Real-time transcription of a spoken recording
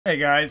Hey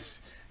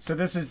guys, so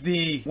this is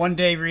the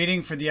one-day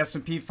reading for the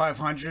S&P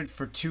 500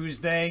 for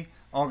Tuesday,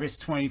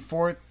 August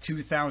 24th,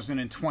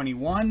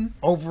 2021.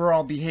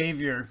 Overall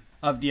behavior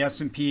of the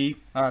S&P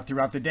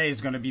throughout the day is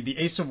going to be the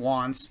Ace of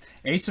Wands.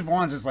 Ace of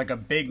Wands is like a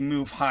big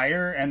move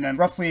higher and then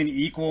roughly an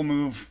equal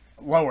move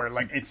lower.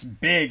 Like it's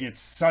big,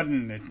 it's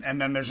sudden, and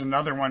then there's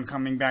another one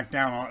coming back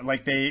down.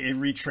 Like it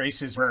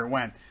retraces where it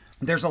went.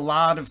 There's a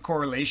lot of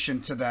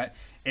correlation to that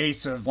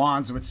Ace of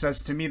Wands, which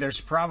says to me there's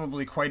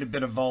probably quite a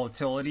bit of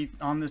volatility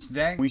on this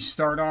day. We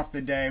start off the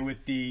day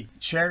with the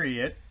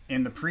Chariot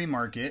in the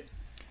pre-market,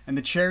 and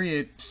the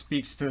Chariot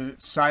speaks to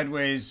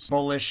sideways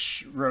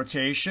bullish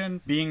rotation.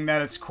 Being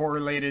that it's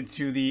correlated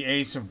to the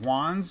Ace of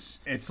Wands,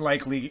 it's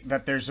likely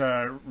that there's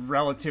a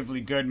relatively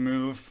good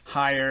move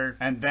higher,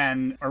 and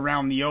then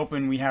around the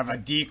open we have a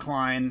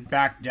decline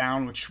back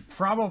down, which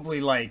probably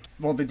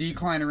the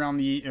decline around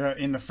the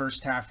in the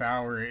first half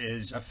hour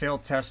is a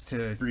failed test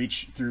to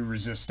breach through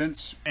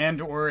resistance and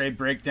or a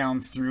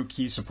breakdown through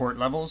key support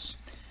levels.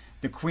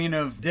 The Queen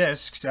of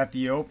Discs at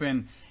the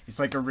open, it's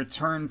like a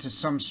return to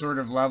some sort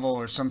of level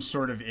or some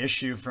sort of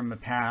issue from the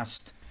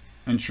past.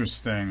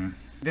 Interesting.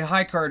 The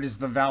high card is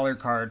the Valor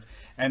card,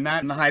 and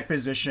that in the high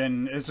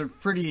position is a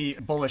pretty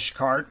bullish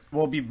card.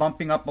 We'll be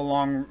bumping up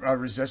along a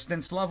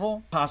resistance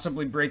level,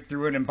 possibly break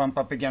through it and bump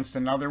up against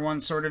another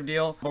one sort of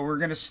deal. But we're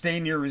going to stay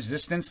near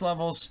resistance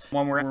levels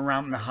when we're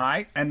around the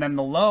high. And then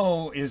the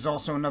low is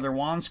also another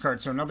Wands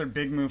card, so another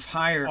big move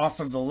higher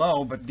off of the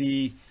low. But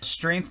the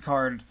Strength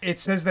card, it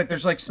says that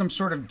there's like some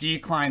sort of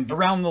decline.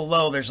 Around the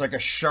low, there's like a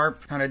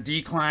sharp kind of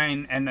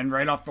decline, and then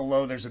right off the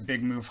low, there's a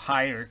big move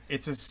higher.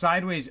 It's a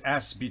sideways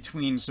S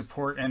between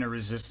support and a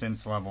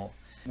resistance level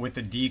with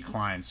a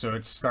decline. So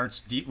it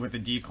starts with a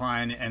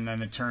decline, and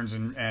then it turns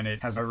and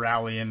it has a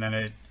rally, and then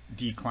it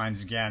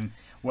declines again.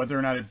 Whether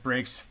or not it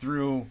breaks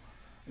through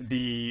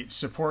the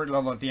support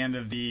level at the end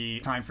of the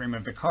time frame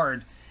of the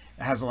card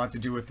has a lot to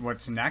do with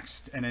what's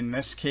next. And in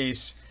this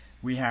case,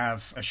 we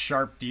have a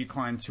sharp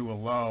decline to a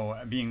low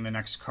being the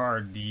next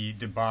card, the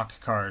Debauch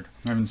card.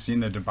 I haven't seen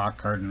the Debauch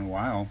card in a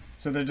while.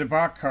 So the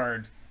Debauch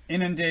card,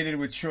 inundated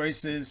with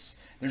choices.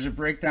 There's a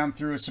breakdown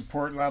through a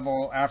support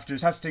level after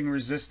testing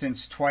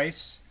resistance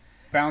twice,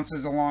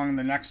 bounces along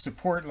the next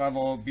support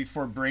level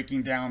before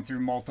breaking down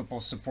through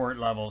multiple support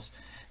levels.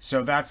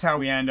 So that's how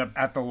we end up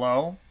at the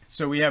low.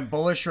 So we have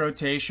bullish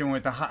rotation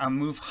with a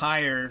move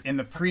higher in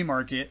the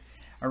pre-market.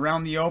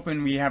 Around the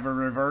open, we have a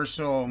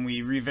reversal, and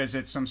we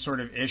revisit some sort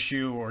of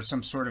issue or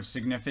some sort of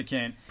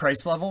significant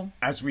price level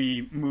as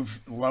we move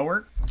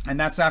lower. And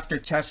that's after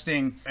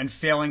testing and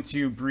failing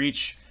to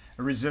breach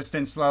a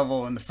resistance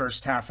level in the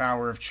first half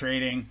hour of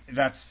trading.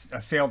 That's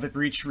a fail to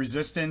breach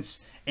resistance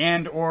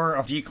and or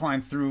a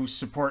decline through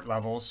support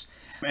levels.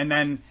 And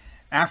then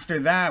after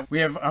that, we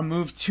have a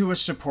move to a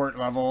support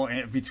level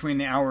between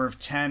the hour of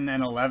 10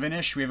 and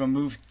 11-ish. We have a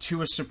move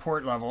to a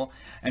support level.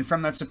 And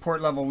from that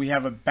support level, we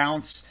have a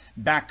bounce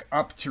back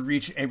up to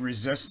reach a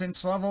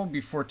resistance level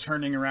before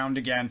turning around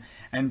again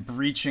and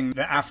breaching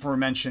the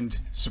aforementioned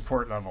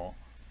support level.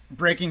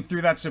 Breaking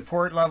through that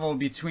support level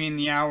between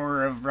the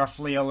hour of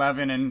roughly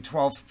 11 and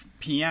 12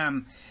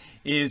 p.m.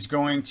 is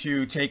going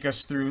to take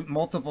us through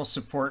multiple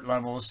support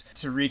levels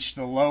to reach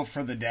the low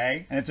for the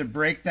day. And it's a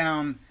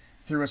breakdown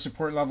through a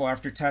support level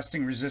after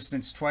testing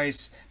resistance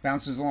twice,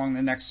 bounces along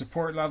the next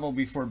support level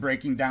before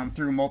breaking down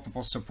through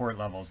multiple support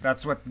levels.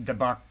 That's what the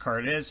Debauch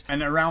card is.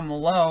 And around the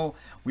low,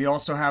 we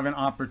also have an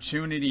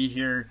opportunity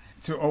here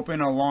to open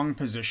a long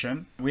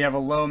position. We have a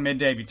low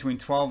midday between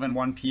 12 and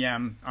 1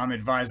 p.m. I'm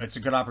advised it's a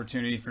good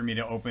opportunity for me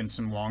to open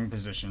some long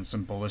positions,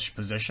 some bullish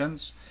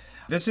positions.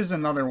 This is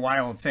another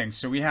wild thing.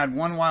 So we had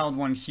one wild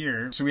one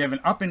here. So we have an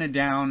up and a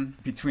down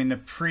between the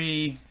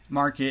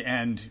pre-market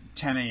and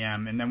 10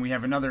 a.m. And then we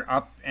have another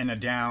up and a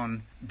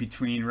down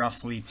between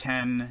roughly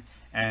 10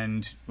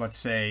 and let's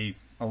say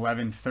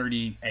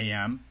 11:30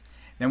 a.m.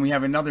 Then we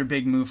have another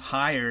big move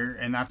higher,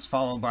 and that's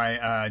followed by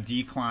a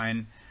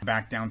decline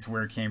back down to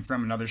where it came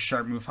from. Another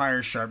sharp move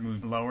higher, sharp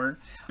move lower.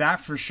 That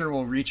for sure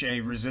will reach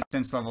a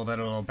resistance level that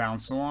it'll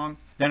bounce along.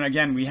 Then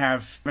again, we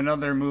have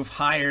another move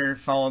higher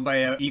followed by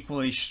an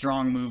equally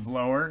strong move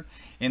lower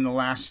in the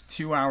last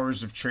 2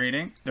 hours of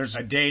trading. There's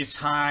a day's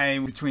high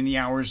between the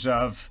hours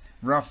of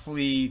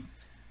roughly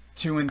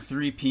 2 and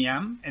 3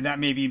 p.m. and that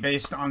may be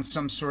based on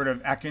some sort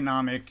of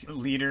economic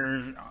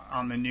leader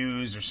on the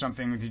news or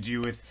something to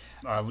do with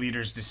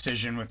leader's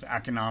decision with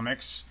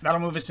economics. That'll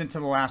move us into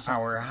the last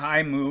hour. A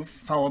high move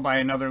followed by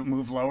another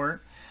move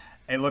lower.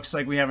 It looks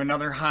like we have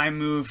another high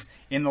move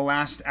in the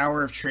last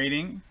hour of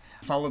trading,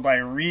 followed by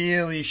a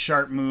really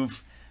sharp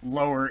move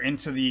lower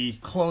into the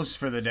close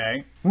for the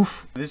day.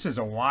 Oof, this is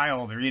a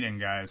wild reading,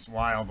 guys.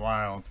 Wild,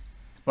 wild.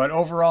 But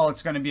overall,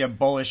 it's going to be a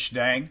bullish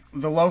day.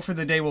 The low for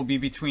the day will be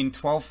between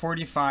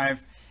 12:45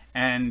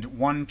 and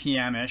 1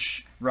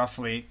 p.m.-ish,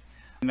 roughly.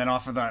 And then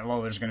off of that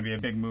low, there's going to be a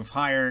big move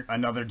higher,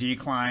 another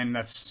decline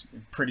that's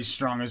pretty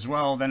strong as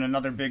well, then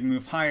another big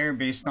move higher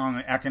based on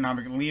the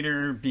economic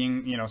leader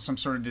being, some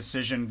sort of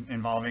decision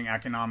involving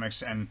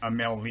economics and a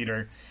male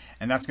leader.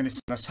 and that's going to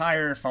send us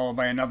higher, followed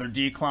by another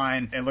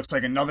decline. It looks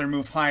like another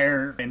move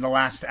higher in the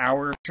last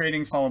hour of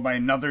trading, followed by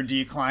another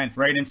decline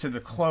right into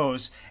the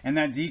close. And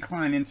that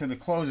decline into the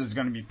close is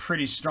going to be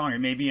pretty strong. It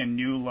may be a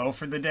new low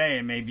for the day.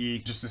 It may be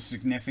just a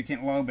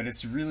significant low, but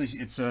it's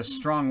a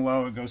strong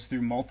low. It goes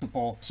through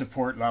multiple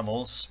support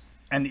levels.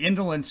 And the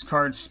indolence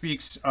card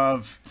speaks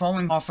of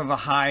falling off of a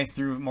high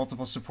through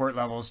multiple support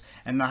levels,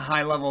 and the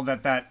high level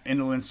that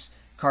indolence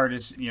card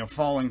is,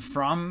 falling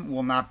from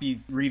will not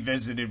be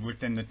revisited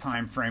within the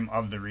time frame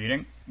of the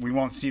reading. We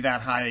won't see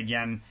that high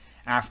again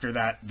after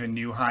the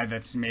new high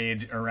that's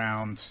made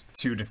around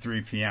 2 to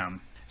 3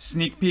 p.m.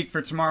 Sneak peek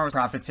for tomorrow,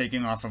 profit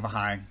taking off of a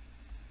high.